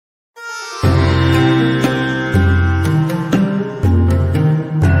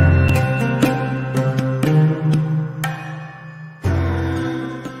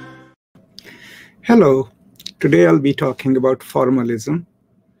Hello, today I'll be talking about formalism.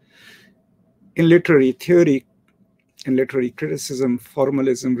 In literary theory and literary criticism,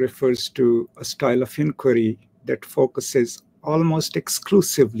 formalism refers to a style of inquiry that focuses almost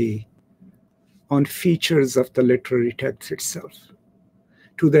exclusively on features of the literary text itself,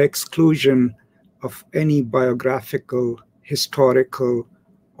 to the exclusion of any biographical, historical,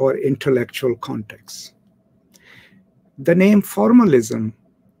 or intellectual context. The name formalism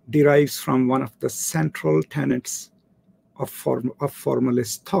derives from one of the central tenets of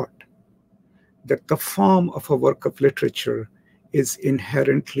formalist thought, that the form of a work of literature is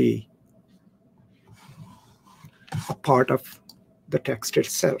inherently a part of the text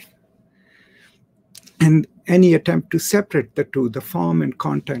itself. And any attempt to separate the two, the form and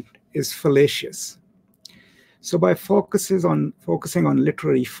content, is fallacious. So by focusing on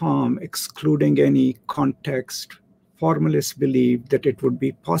literary form, excluding any context, formalists believed that it would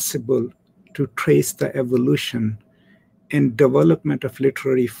be possible to trace the evolution and development of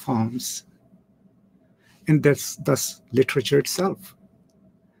literary forms, and thus literature itself.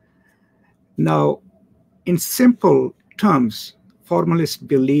 Now, in simple terms, formalists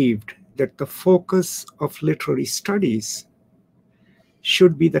believed that the focus of literary studies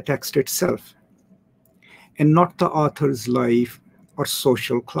should be the text itself, and not the author's life or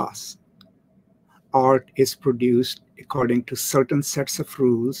social class. Art is produced according to certain sets of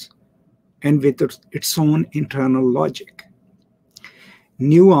rules and with its own internal logic.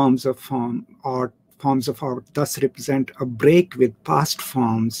 New forms of art thus represent a break with past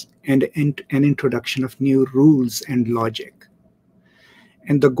forms and an introduction of new rules and logic.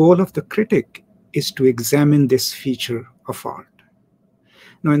 And the goal of the critic is to examine this feature of art.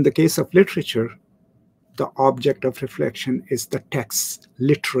 Now, in the case of literature, the object of reflection is the text's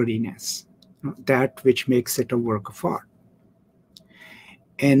literariness, that which makes it a work of art,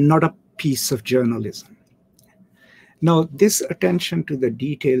 and not a piece of journalism. Now, this attention to the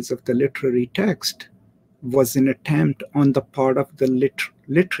details of the literary text was an attempt on the part of the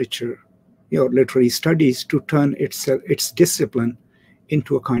literary studies to turn its discipline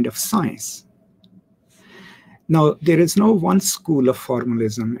into a kind of science. Now, there is no one school of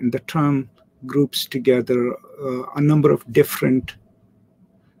formalism, and the term groups together a number of different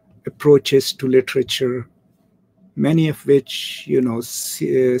approaches to literature, many of which,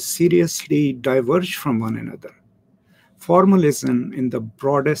 seriously diverge from one another. Formalism, in the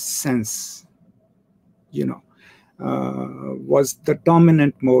broadest sense, was the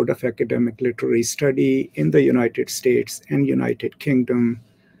dominant mode of academic literary study in the United States and United Kingdom,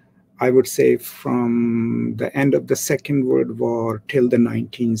 I would say from the end of the Second World War till the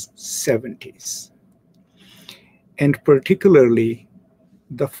 1970s. And particularly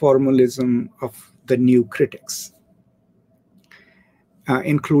the formalism of the new critics,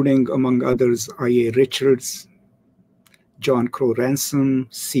 including, among others, I.A. Richards, John Crowe Ransom,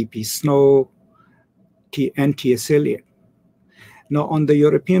 C.P. Snow, and T.S. Eliot. Now, on the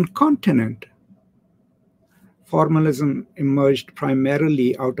European continent, formalism emerged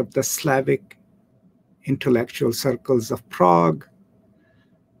primarily out of the Slavic intellectual circles of Prague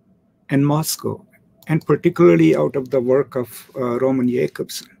and Moscow, and particularly out of the work of Roman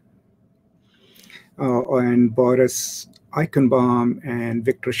Jakobson and Boris Eichenbaum and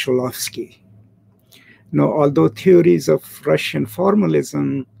Viktor Shklovsky. Now, although theories of Russian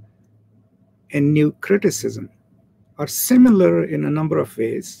formalism and new criticism are similar in a number of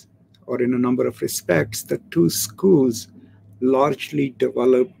ways, or in a number of respects, the two schools largely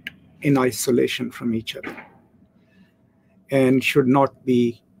developed in isolation from each other and should not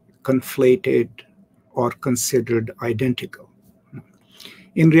be conflated or considered identical.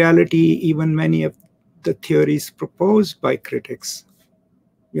 In reality, even many of the theories proposed by critics,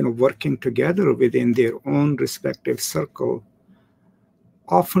 working together within their own respective circle,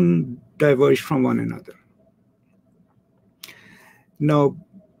 often diverge from one another. Now,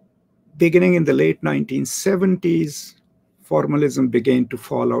 beginning in the late 1970s, formalism began to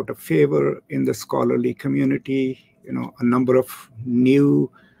fall out of favor in the scholarly community. A number of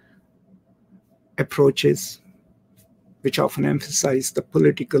new approaches, which often emphasize the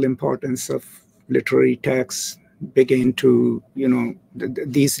political importance of literary texts, began to,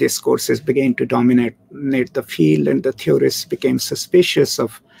 these discourses began to dominate the field, and the theorists became suspicious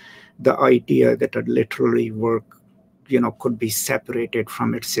of the idea that a literary work, could be separated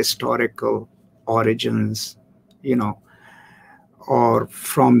from its historical origins, or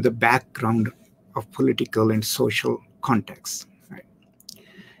from the background of political and social context. Right?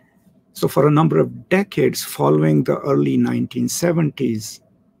 So for a number of decades following the early 1970s,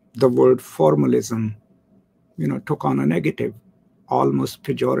 the word formalism, took on a negative almost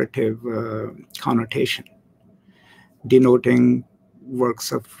pejorative connotation, denoting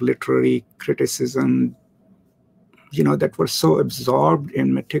works of literary criticism, that were so absorbed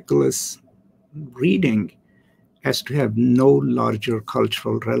in meticulous reading as to have no larger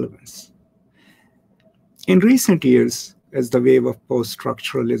cultural relevance. In recent years, as the wave of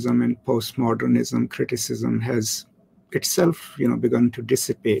post-structuralism and postmodernism criticism has itself, begun to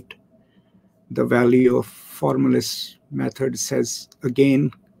dissipate, the value of formalist methods has again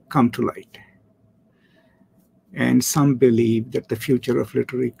come to light. And some believe that the future of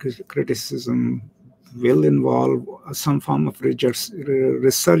literary criticism will involve some form of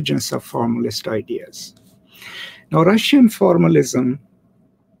resurgence of formalist ideas. Now, Russian formalism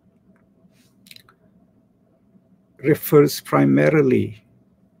refers primarily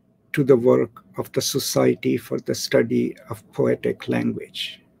to the work of the Society for the Study of Poetic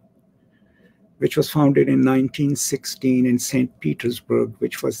Language, which was founded in 1916 in St. Petersburg,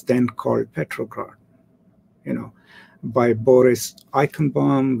 which was then called Petrograd, by Boris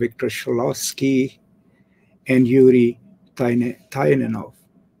Eichenbaum, Viktor Shklovsky, and Yuri Tynenov,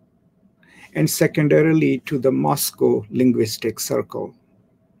 and secondarily to the Moscow Linguistic Circle,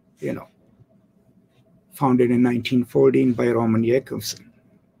 founded in 1914 by Roman Jakobson.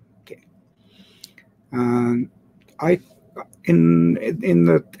 Okay. In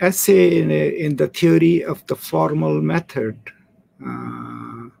the essay in the theory of the formal method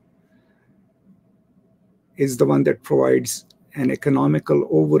is the one that provides an economical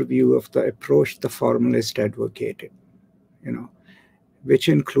overview of the approach the formalist advocated, which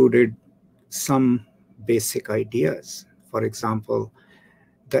included some basic ideas. For example,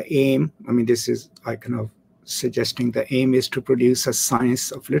 the aim, this is kind of suggesting the aim is to produce a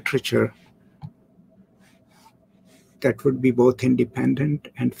science of literature that would be both independent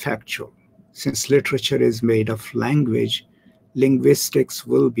and factual. Since literature is made of language, linguistics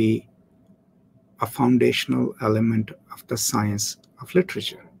will be a foundational element of the science of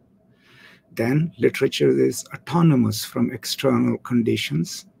literature. Then literature is autonomous from external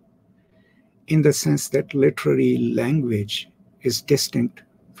conditions in the sense that literary language is distinct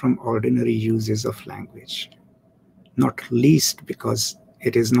from ordinary uses of language, not least because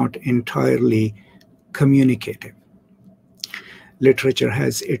it is not entirely communicative. Literature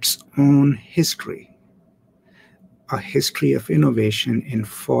has its own history, a history of innovation in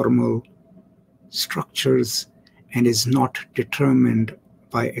formal structures, and is not determined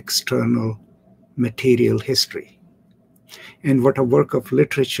by external material history. And what a work of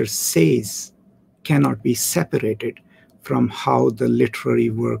literature says cannot be separated from how the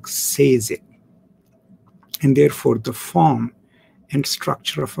literary work says it. And therefore, the form and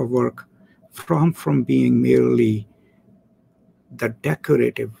structure of a work, from being merely the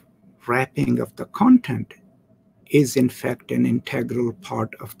decorative wrapping of the content, is in fact an integral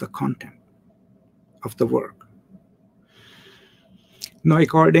part of the content of the work. Now,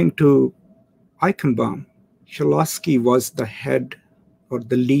 according to Eichenbaum, Shklovsky was the head or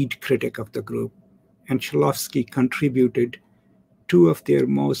the lead critic of the group, and Shklovsky contributed two of their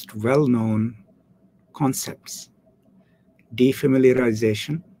most well-known concepts: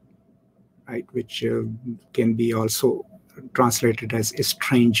 defamiliarization, right, which can be also translated as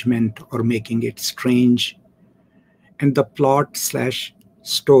estrangement or making it strange, and the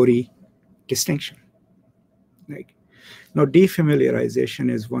plot/story distinction. Right? Now, defamiliarization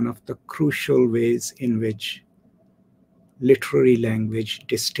is one of the crucial ways in which literary language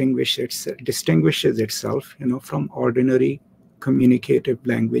distinguishes itself, from ordinary communicative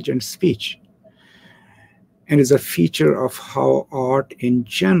language and speech, and is a feature of how art in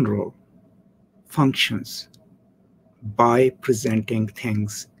general functions by presenting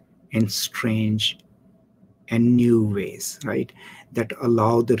things in strange and new ways, right, that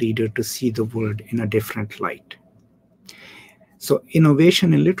allow the reader to see the world in a different light. So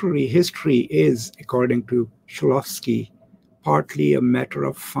innovation in literary history is, according to Shklovsky, partly a matter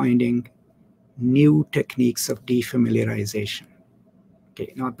of finding new techniques of defamiliarization.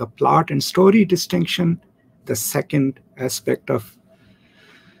 Okay, now the plot and story distinction, the second aspect of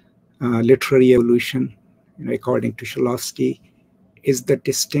literary evolution, according to Shklovsky, is the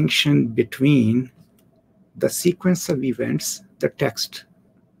distinction between the sequence of events the text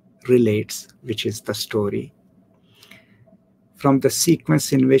relates, which is the story, from the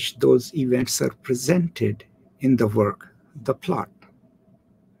sequence in which those events are presented in the work, the plot.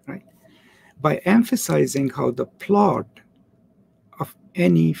 Right? By emphasizing how the plot of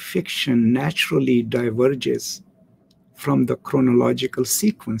any fiction naturally diverges from the chronological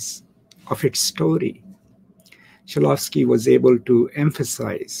sequence of its story, Shklovsky was able to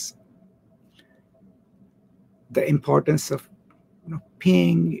emphasize the importance of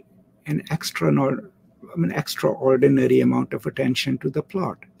paying an extraordinary amount of attention to the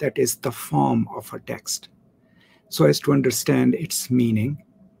plot, that is the form of a text, so as to understand its meaning.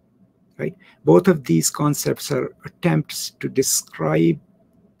 Right? Both of these concepts are attempts to describe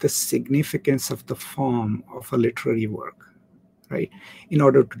the significance of the form of a literary work, right? In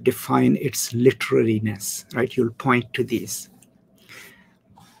order to define its literariness, right? You'll point to these.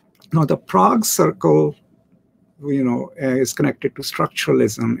 Now, the Prague Circle, is connected to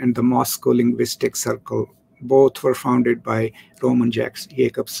structuralism, and the Moscow Linguistic Circle. Both were founded by Roman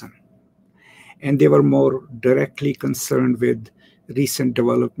Jakobson, and they were more directly concerned with recent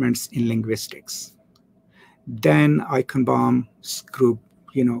developments in linguistics. Then Eichenbaum's group,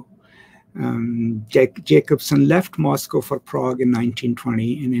 Jacobson left Moscow for Prague in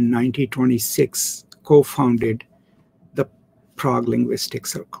 1920, and in 1926 co-founded the Prague Linguistic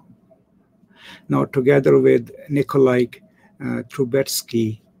Circle. Now, together with Nikolai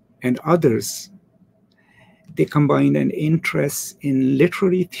Trubetsky and others, they combined an interest in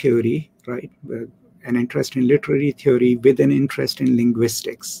literary theory, right? An interest in literary theory with an interest in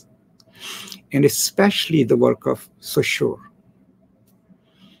linguistics, and especially the work of Saussure.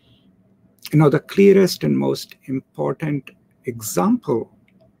 The clearest and most important example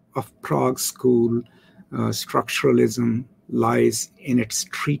of Prague School structuralism lies in its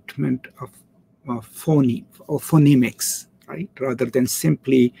treatment of phonemics, right? Rather than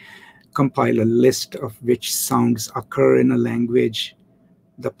simply compile a list of which sounds occur in a language,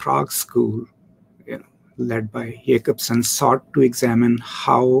 the Prague School, led by Jacobson, sought to examine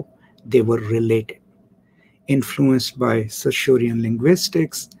how they were related. Influenced by Saussurean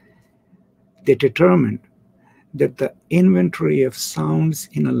linguistics, they determined that the inventory of sounds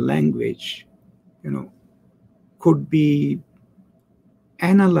in a language, could be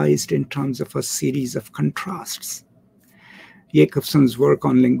analyzed in terms of a series of contrasts. Jacobson's work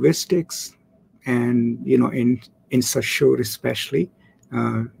on linguistics, and in Saussure especially,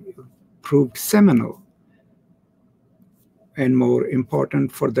 proved seminal and more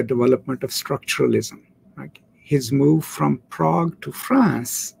important for the development of structuralism. Right? His move from Prague to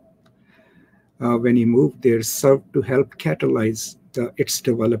France, when he moved there, served to help catalyze its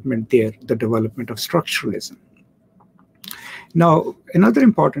development there, the development of structuralism. Now, another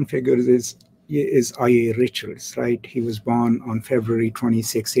important figure is I.A. Richards, right? He was born on February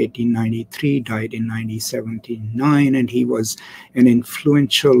 26, 1893, died in 1979, and he was an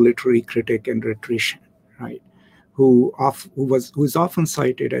influential literary critic and rhetorician, right? Who is often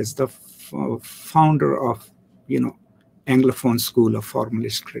cited as the founder of, Anglophone school of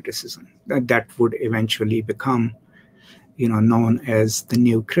formalist criticism. That would eventually become, known as the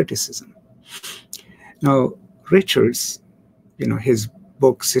New Criticism. Now, Richards, his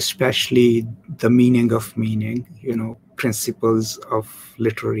books, especially The Meaning of Meaning, Principles of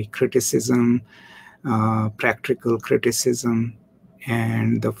Literary Criticism, Practical Criticism,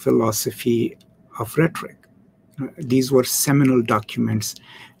 and The Philosophy of Rhetoric. These were seminal documents,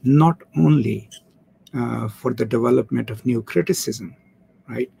 not only for the development of new criticism,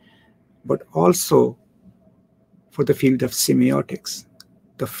 right, but also for the field of semiotics,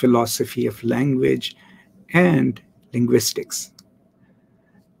 the philosophy of language, and linguistics.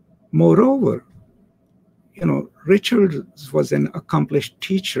 Moreover, Richards was an accomplished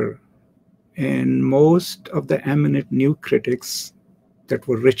teacher, and most of the eminent new critics that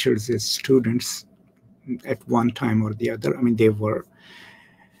were Richards' students at one time or the other, they were.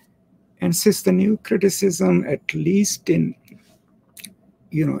 And since the new criticism, at least in,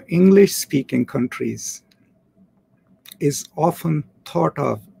 English-speaking countries, is often thought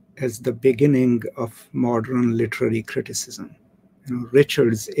of as the beginning of modern literary criticism,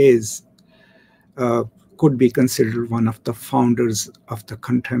 Richards could be considered one of the founders of the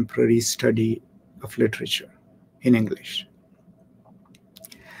contemporary study of literature in English.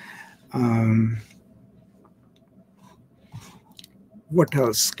 What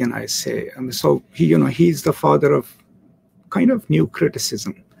else can I say? So he's the father of kind of new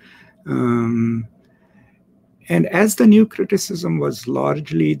criticism. And as the new criticism was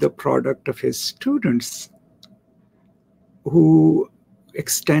largely the product of his students, who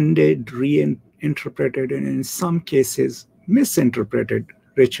extended, reinterpreted, and in some cases misinterpreted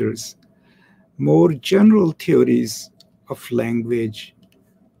Richards, more general theories of language,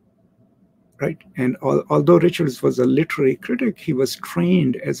 right? And although Richards was a literary critic, he was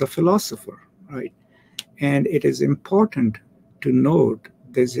trained as a philosopher, right? And it is important to note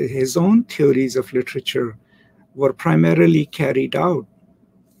that his own theories of literature were primarily carried out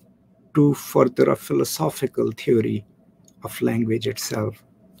to further a philosophical theory of language itself,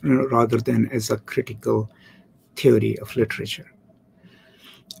 rather than as a critical theory of literature.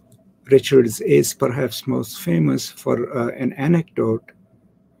 Richards is perhaps most famous for an anecdote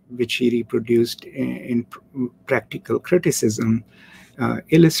which he reproduced in Practical Criticism,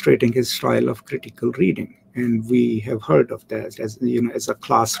 illustrating his style of critical reading. And we have heard of that as, as a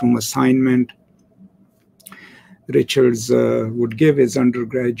classroom assignment. Richards would give his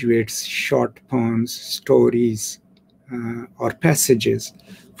undergraduates short poems, stories, or passages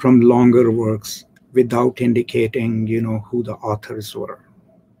from longer works without indicating, who the authors were.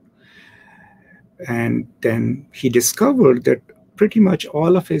 And then he discovered that pretty much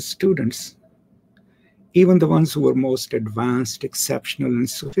all of his students, even the ones who were most advanced, exceptional, and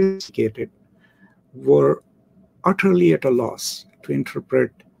sophisticated, were utterly at a loss to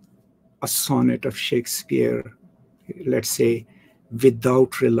interpret a sonnet of Shakespeare, let's say,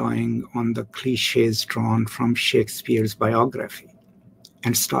 without relying on the cliches drawn from Shakespeare's biography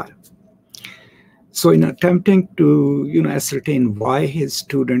and style. So in attempting to, ascertain why his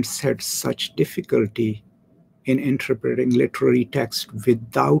students had such difficulty in interpreting literary text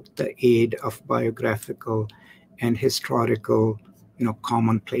without the aid of biographical and historical,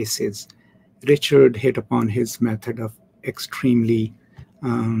 commonplaces, Richard hit upon his method of extremely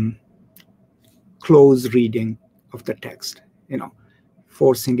close reading of the text,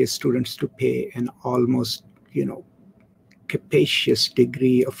 forcing his students to pay an almost, capacious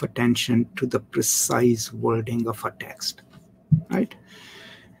degree of attention to the precise wording of a text, right?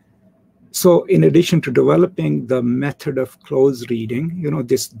 So in addition to developing the method of close reading,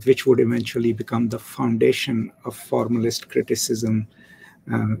 this, which would eventually become the foundation of formalist criticism,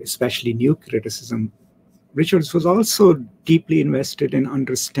 especially new criticism, Richards was also deeply invested in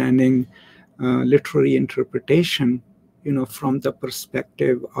understanding literary interpretation, from the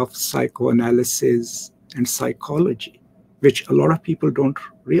perspective of psychoanalysis and psychology, which a lot of people don't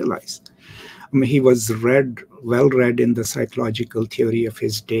realize. I mean, he was well read in the psychological theory of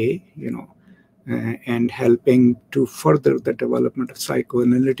his day, and helping to further the development of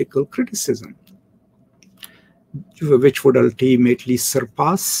psychoanalytical criticism, which would ultimately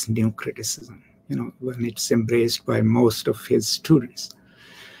surpass new criticism, when it's embraced by most of his students.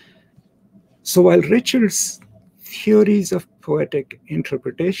 So while Richard's theories of poetic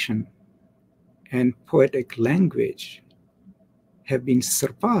interpretation and poetic language have been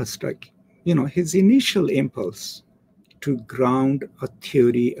surpassed, his initial impulse to ground a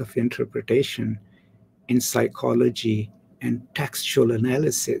theory of interpretation in psychology and textual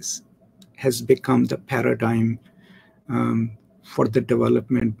analysis has become the paradigm for the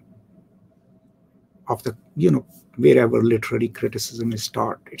development of the, wherever literary criticism is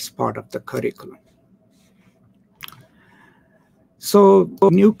taught. It's part of the curriculum. So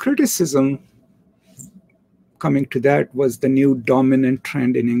new criticism, coming to that, was the new dominant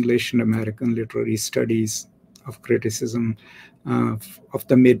trend in English and American literary studies of criticism of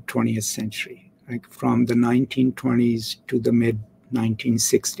the mid-20th century, like from the 1920s to the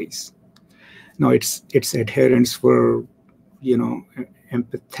mid-1960s. Now, its adherents were,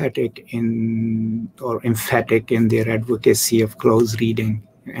 empathetic or emphatic in their advocacy of close reading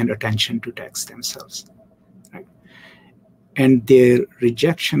and attention to text themselves. And their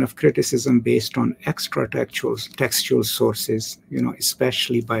rejection of criticism based on extra textual sources,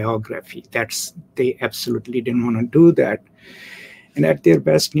 especially biography, they absolutely didn't want to do that. And at their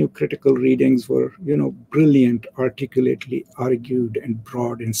best, new critical readings were, brilliant, articulately argued, and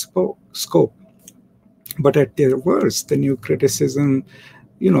broad in scope. But at their worst, the new criticism,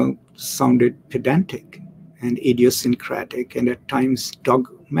 sounded pedantic and idiosyncratic, and at times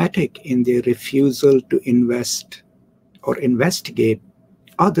dogmatic in their refusal to invest or investigate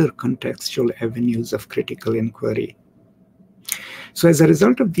other contextual avenues of critical inquiry. So as a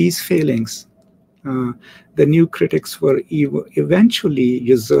result of these failings, the new critics were eventually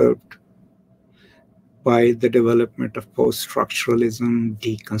usurped by the development of post-structuralism,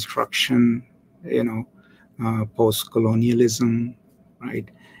 deconstruction, post-colonialism,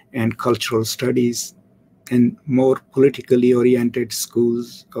 right, and cultural studies, and more politically oriented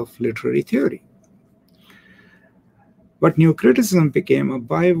schools of literary theory. But new criticism became a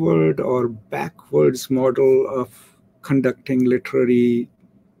byword or backwards model of conducting literary,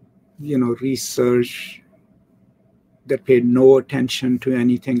 research that paid no attention to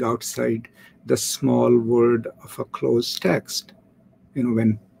anything outside the small word of a closed text.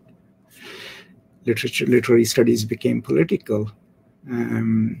 When literary studies became political,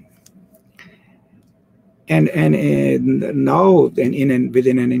 and now,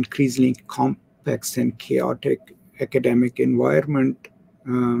 within an increasingly complex and chaotic academic environment,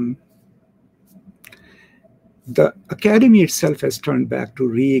 the academy itself has turned back to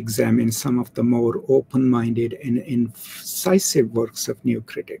re-examine some of the more open-minded and incisive works of new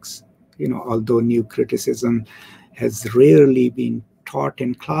critics, although new criticism has rarely been taught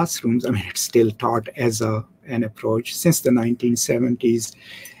in classrooms, I mean, it's still taught as an approach since the 1970s.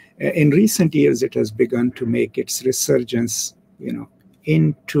 In recent years, it has begun to make its resurgence,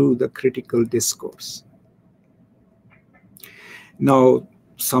 into the critical discourse. Now,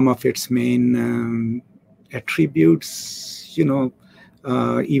 some of its main attributes,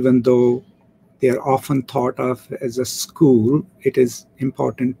 even though they are often thought of as a school, it is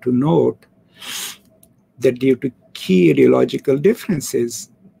important to note that due to key ideological differences,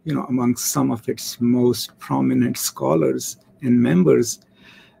 among some of its most prominent scholars and members,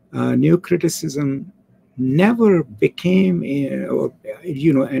 new criticism never became a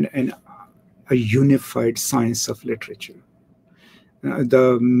unified science of literature.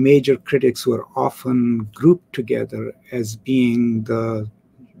 The major critics were often grouped together as being the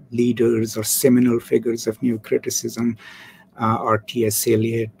leaders or seminal figures of new criticism, are T.S.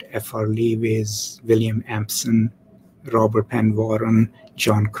 Eliot, F.R. Lewis, William Ampson, Robert Penn Warren,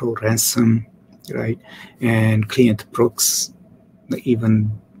 John Crowe Ransom, right, and Cleanth Brooks,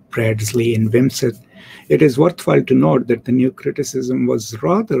 even Bradley and Wimsatt. It is worthwhile to note that the new criticism was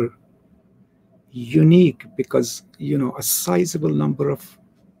rather unique because, a sizable number of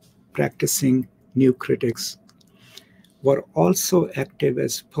practicing new critics were also active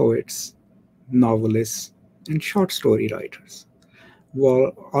as poets, novelists, and short story writers.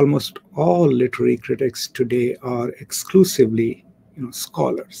 While almost all literary critics today are exclusively,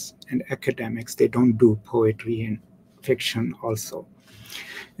 scholars and academics, they don't do poetry and fiction also.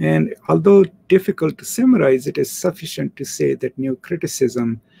 And although difficult to summarize, it is sufficient to say that new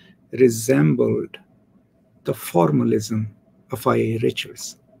criticism resembled the formalism of I.A.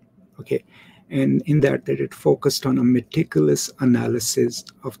 Richards, okay, and in that it focused on a meticulous analysis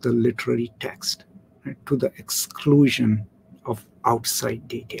of the literary text, right, to the exclusion of outside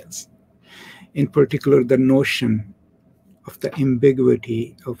details. In particular, the notion of the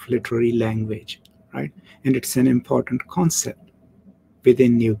ambiguity of literary language, right, and it's an important concept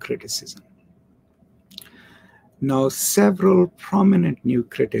within new criticism. Now, several prominent new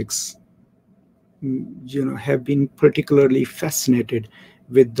critics, have been particularly fascinated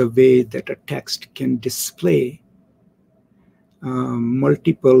with the way that a text can display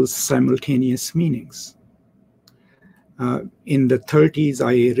multiple simultaneous meanings. In the 30s,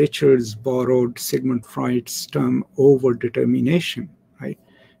 I.A. Richards borrowed Sigmund Freud's term overdetermination, right,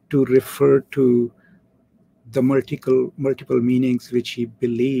 to refer to the multiple meanings which he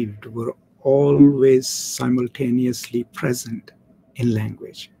believed were always simultaneously present in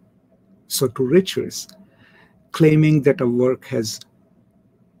language. So to Richards, claiming that a work has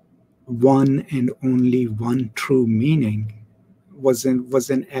one and only one true meaning was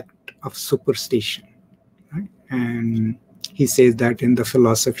an act of superstition, right? And he says that in the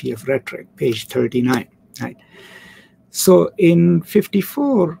Philosophy of Rhetoric, page 39, right? So in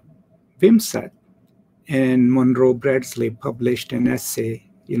 1954, Wimsatt and Monroe Bradley published an essay,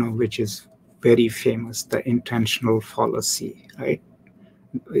 which is very famous, The Intentional Fallacy, right?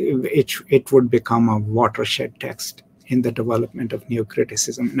 It would become a watershed text in the development of new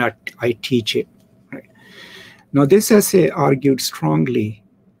criticism, and I teach it, right? Now, this essay argued strongly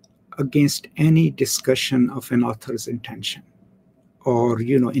against any discussion of an author's intention or,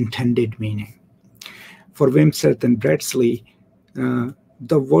 intended meaning. For Wimsatt and Bradley,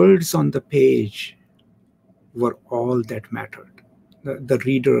 the words on the page were all that mattered. The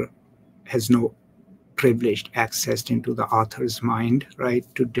reader has no privileged access into the author's mind, right,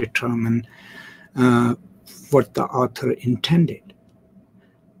 to determine what the author intended.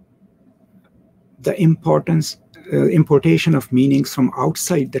 The importation of meanings from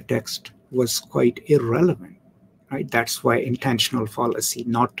outside the text was quite irrelevant, right? That's why intentional fallacy,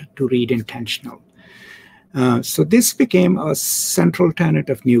 not to read intentional. So this became a central tenet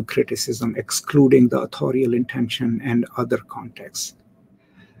of new criticism, excluding the authorial intention and other contexts.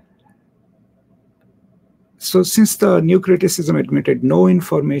 So since the new criticism admitted no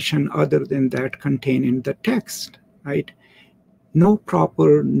information other than that contained in the text, right, no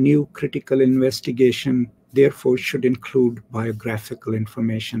proper new critical investigation, therefore, should include biographical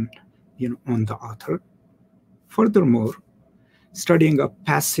information, on the author. Furthermore, studying a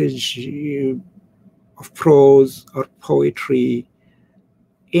passage of prose or poetry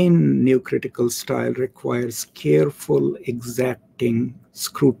in new critical style requires careful, exacting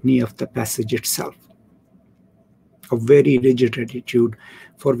scrutiny of the passage itself, a very rigid attitude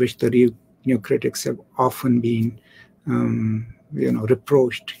for which the new critics have often been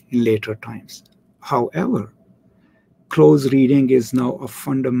reproached in later times. However, close reading is now a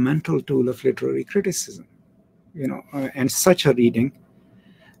fundamental tool of literary criticism, and such a reading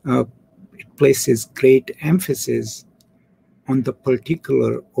it places great emphasis on the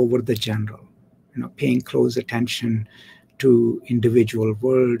particular over the general, paying close attention to individual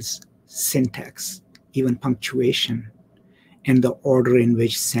words, syntax, even punctuation, and the order in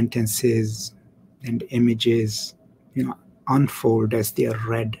which sentences and images, unfold as they are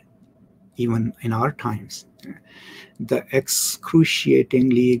read, even in our times. The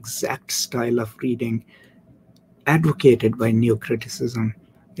excruciatingly exact style of reading advocated by New Criticism,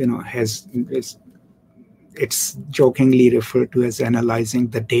 it's jokingly referred to as analyzing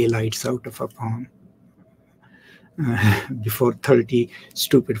the daylights out of a poem. Before 30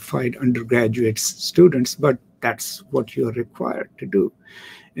 stupefied undergraduate students, but that's what you're required to do.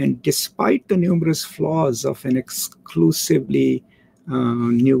 And despite the numerous flaws of an exclusively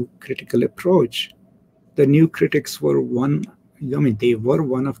new critical approach, the New Critics were they were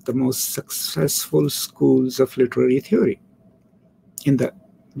one of the most successful schools of literary theory in the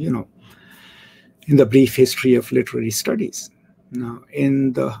brief history of literary studies. Now,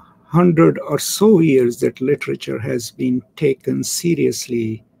 in the 100 or so years that literature has been taken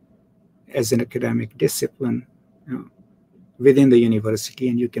seriously as an academic discipline within the university,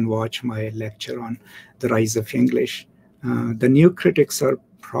 and you can watch my lecture on the rise of English, the New Critics are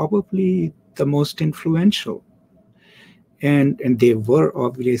probably the most influential. And they were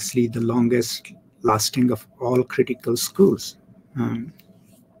obviously the longest lasting of all critical schools.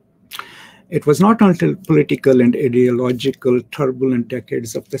 It was not until political and ideological turbulent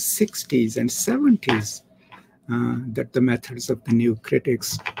decades of the 60s and 70s that the methods of the New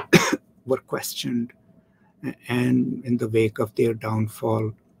Critics were questioned. And in the wake of their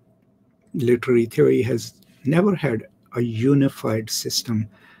downfall, literary theory has never had a unified system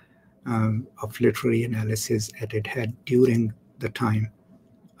of literary analysis as it had during the time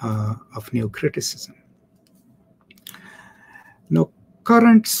of New Criticism. Now,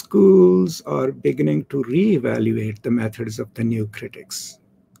 current schools are beginning to reevaluate the methods of the New Critics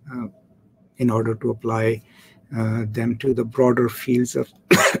in order to apply them to the broader fields of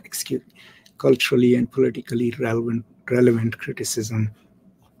culturally and politically relevant criticism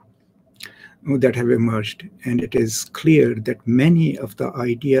that have emerged. And it is clear that many of the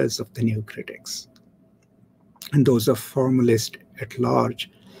ideas of the New Critics and those of formalists at large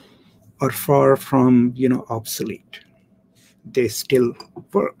are far from obsolete. They still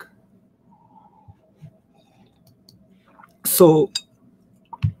work. So,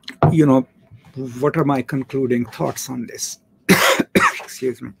 what are my concluding thoughts on this?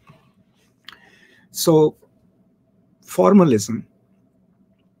 Excuse me. So, formalism,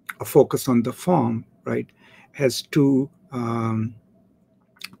 a focus on the form, right, has two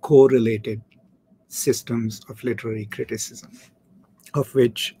correlated systems of literary criticism, of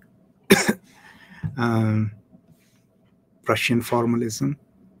which Russian formalism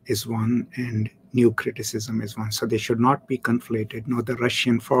is one and New Criticism is one. So they should not be conflated. No, the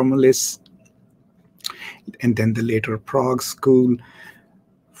Russian formalists and then the later Prague school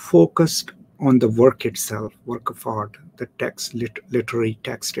focused on the work itself, work of art, the text, literary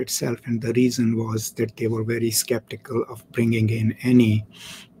text itself. And the reason was that they were very skeptical of bringing in any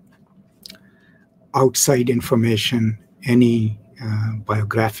outside information, any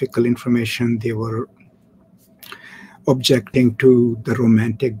biographical information. They were objecting to the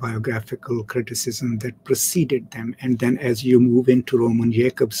romantic biographical criticism that preceded them. And then as you move into Roman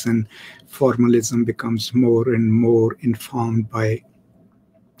Jakobson, formalism becomes more and more informed by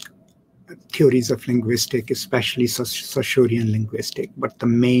theories of linguistics, especially Saussurean linguistics. But the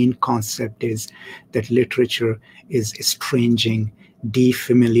main concept is that literature is estranging,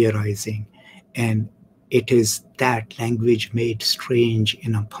 defamiliarizing, and it is that language made strange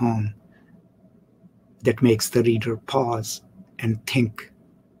in a poem that makes the reader pause and think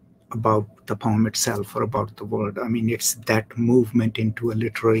about the poem itself or about the world. I mean, it's that movement into a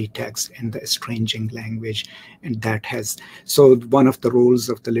literary text and the estranging language. And that has, so one of the roles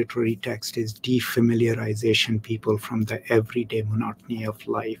of the literary text is defamiliarization people from the everyday monotony of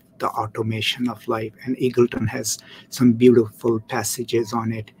life, the automation of life. And Eagleton has some beautiful passages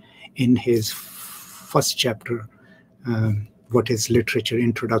on it in his first chapter, What is Literature?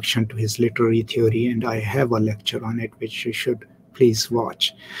 Introduction to his Literary Theory, and I have a lecture on it, which you should please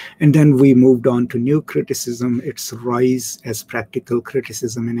watch. And then we moved on to New Criticism, its rise as practical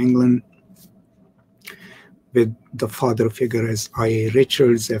criticism in England, with the father figure as I.A.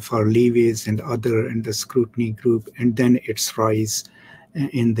 Richards, F.R. Leavies, and other in the scrutiny group, and then its rise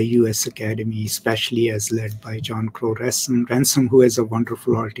in the U.S. Academy, especially as led by John Crowe Ransom, who has a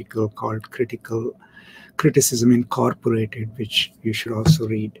wonderful article called Criticism Incorporated, which you should also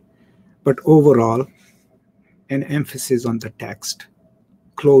read. But overall, an emphasis on the text,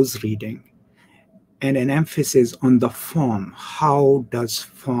 close reading, and an emphasis on the form. How does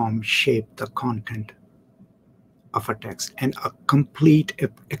form shape the content of a text? And a complete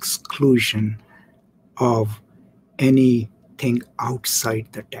exclusion of anything outside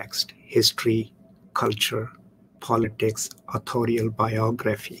the text: history, culture, politics, authorial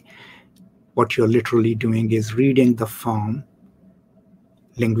biography. What you're literally doing is reading the form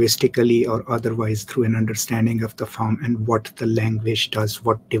linguistically or otherwise through an understanding of the form and what the language does,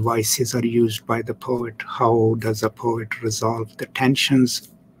 what devices are used by the poet, how does a poet resolve the tensions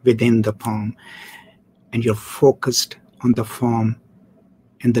within the poem. And you're focused on the form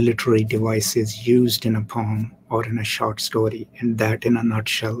and the literary devices used in a poem or in a short story. And that, in a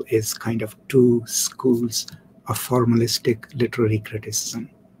nutshell, is kind of two schools of formalistic literary criticism: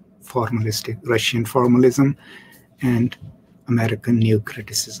 formalistic Russian formalism and American New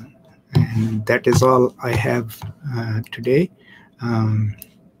Criticism. And that is all I have today.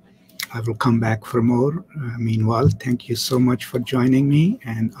 I will come back for more. Meanwhile, thank you so much for joining me,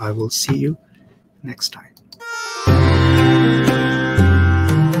 and I will see you next time.